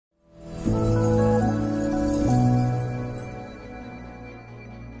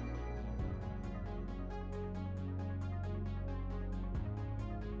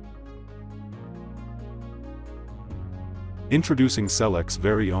Introducing Selec's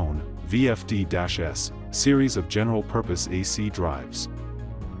very own VFD-S series of general-purpose AC drives.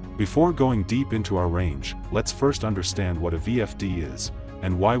 Before going deep into our range, let's first understand what a VFD is,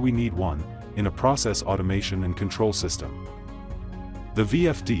 and why we need one, in a process automation and control system. The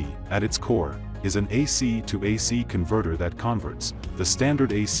VFD, at its core, is an AC to AC converter that converts the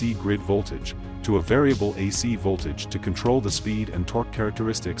standard AC grid voltage to a variable AC voltage to control the speed and torque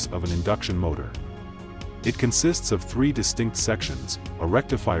characteristics of an induction motor. It consists of three distinct sections: a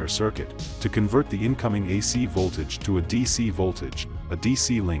rectifier circuit, to convert the incoming AC voltage to a DC voltage, a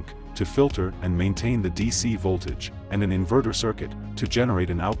DC link, to filter and maintain the DC voltage, and an inverter circuit, to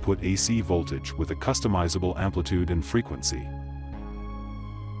generate an output AC voltage with a customizable amplitude and frequency.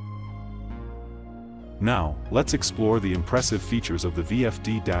 Now, let's explore the impressive features of the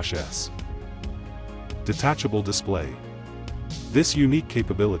VFD-S. Detachable display. This unique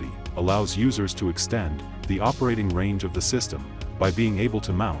capability allows users to extend the operating range of the system by being able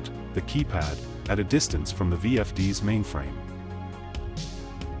to mount the keypad at a distance from the VFD's mainframe.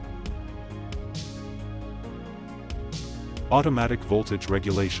 Automatic voltage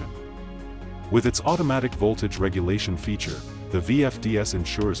regulation. With its automatic voltage regulation feature, the VFD-S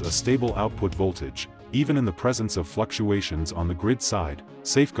ensures a stable output voltage, even in the presence of fluctuations on the grid side,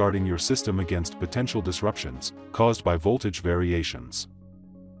 safeguarding your system against potential disruptions caused by voltage variations.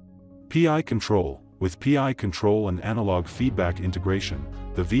 PI control. With PI control and analog feedback integration,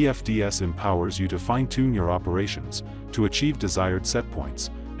 the VFD-S empowers you to fine-tune your operations, to achieve desired set points,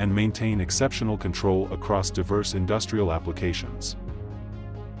 and maintain exceptional control across diverse industrial applications.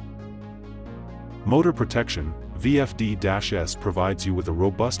 Motor protection. VFD-S provides you with a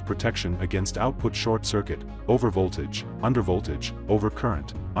robust protection against output short circuit, overvoltage, undervoltage,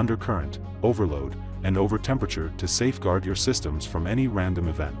 overcurrent, undercurrent, overload, and overtemperature to safeguard your systems from any random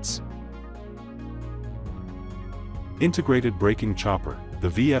events. Integrated braking chopper. The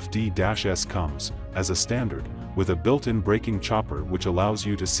VFD-S comes, as a standard, with a built-in braking chopper which allows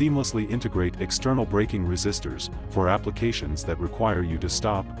you to seamlessly integrate external braking resistors for applications that require you to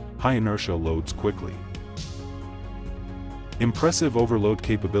stop high-inertia loads quickly. Impressive overload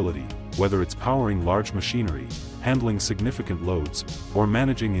capability. Whether it's powering large machinery, handling significant loads, or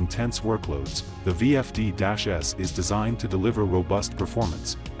managing intense workloads, the VFD-S is designed to deliver robust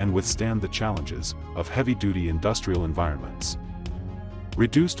performance and withstand the challenges of heavy-duty industrial environments.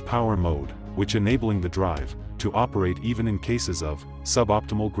 Reduced power mode, which enabling the drive to operate even in cases of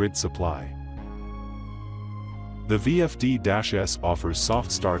suboptimal grid supply. The VFD-S offers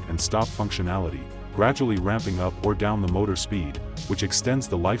soft start and stop functionality, gradually ramping up or down the motor speed, which extends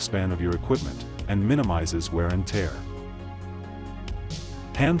the lifespan of your equipment and minimizes wear and tear.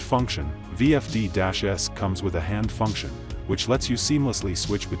 Hand function. VFD-S comes with a hand function, which lets you seamlessly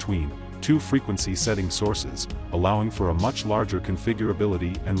switch between two frequency setting sources, allowing for a much larger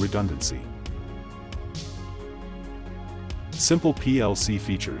configurability and redundancy. Simple PLC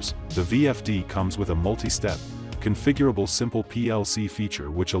features. The VFD comes with a multi-step, configurable simple PLC feature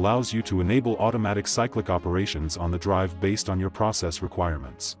which allows you to enable automatic cyclic operations on the drive based on your process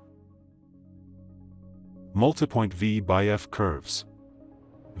requirements. Multipoint V/F curves.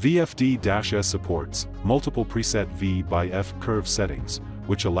 VFD-S supports multiple preset V/F curve settings,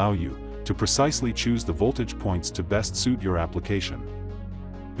 which allow you to precisely choose the voltage points to best suit your application.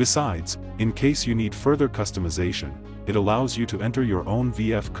 Besides, in case you need further customization, it allows you to enter your own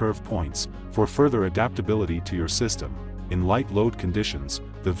VF curve points for further adaptability to your system. In light load conditions,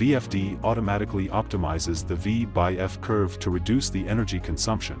 the VFD automatically optimizes the V/F curve to reduce the energy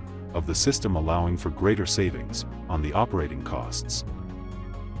consumption of the system, allowing for greater savings on the operating costs.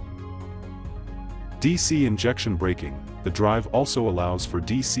 DC injection braking. The drive also allows for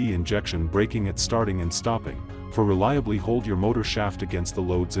DC injection braking at starting and stopping, for reliably hold your motor shaft against the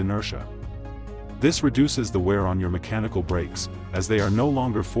load's inertia. This reduces the wear on your mechanical brakes, as they are no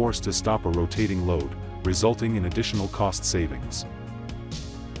longer forced to stop a rotating load, resulting in additional cost savings.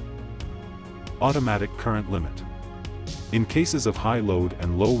 Automatic current limit. In cases of high load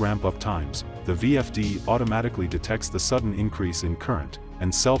and low ramp-up times, the VFD automatically detects the sudden increase in current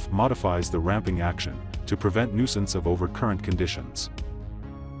and self-modifies the ramping action to prevent nuisance of overcurrent conditions.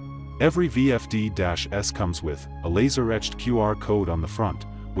 Every VFD-S comes with a laser-etched QR code on the front,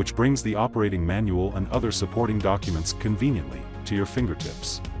 which brings the operating manual and other supporting documents conveniently to your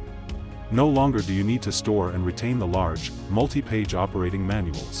fingertips. No longer do you need to store and retain the large, multi-page operating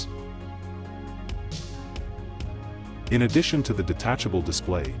manuals. In addition to the detachable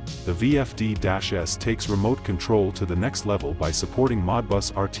display, the VFD-S takes remote control to the next level by supporting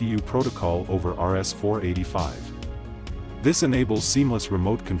Modbus RTU protocol over RS-485. This enables seamless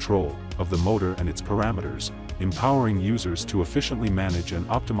remote control of the motor and its parameters, empowering users to efficiently manage and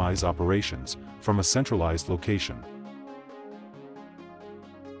optimize operations from a centralized location.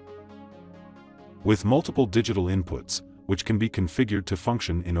 With multiple digital inputs, which can be configured to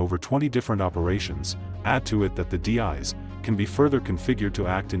function in over 20 different operations, add to it that the DIs can be further configured to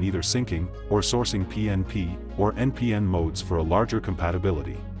act in either syncing or sourcing PNP or NPN modes for a larger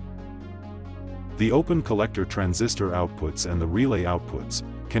compatibility. The open collector transistor outputs and the relay outputs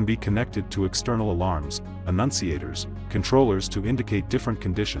can be connected to external alarms, annunciators, controllers to indicate different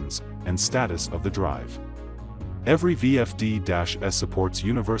conditions and status of the drive. Every VFD-S supports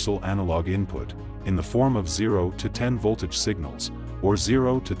universal analog input in the form of 0 to 10 voltage signals or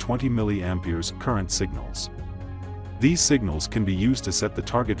 0 to 20 milliamperes current signals. These signals can be used to set the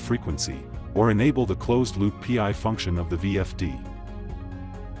target frequency or enable the closed-loop PI function of the VFD.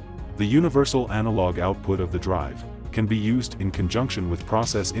 The universal analog output of the drive can be used in conjunction with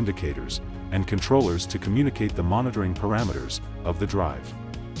process indicators and controllers to communicate the monitoring parameters of the drive.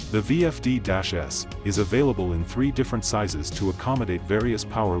 The VFD-S is available in 3 different sizes to accommodate various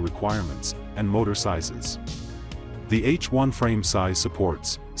power requirements and motor sizes. The H1 frame size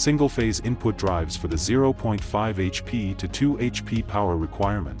supports single-phase input drives for the 0.5 HP to 2 HP power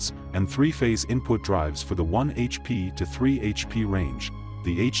requirements and 3-phase input drives for the 1 HP to 3 HP range.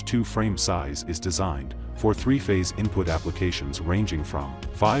 The H2 frame size is designed for 3-phase input applications ranging from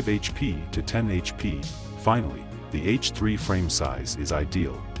 5 HP to 10 HP. Finally, the H3 frame size is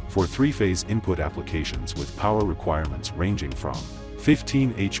ideal for 3-phase input applications with power requirements ranging from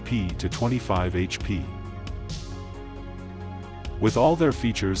 15 HP to 25 HP. With all their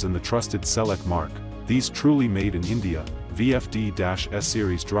features and the trusted Selec mark, these truly made in India VFD-S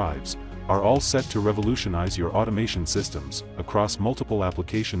series drives are all set to revolutionize your automation systems across multiple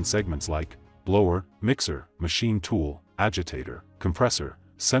application segments like blower, mixer, machine tool, agitator, compressor,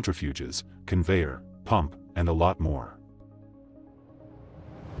 centrifuges, conveyor, pump, and a lot more.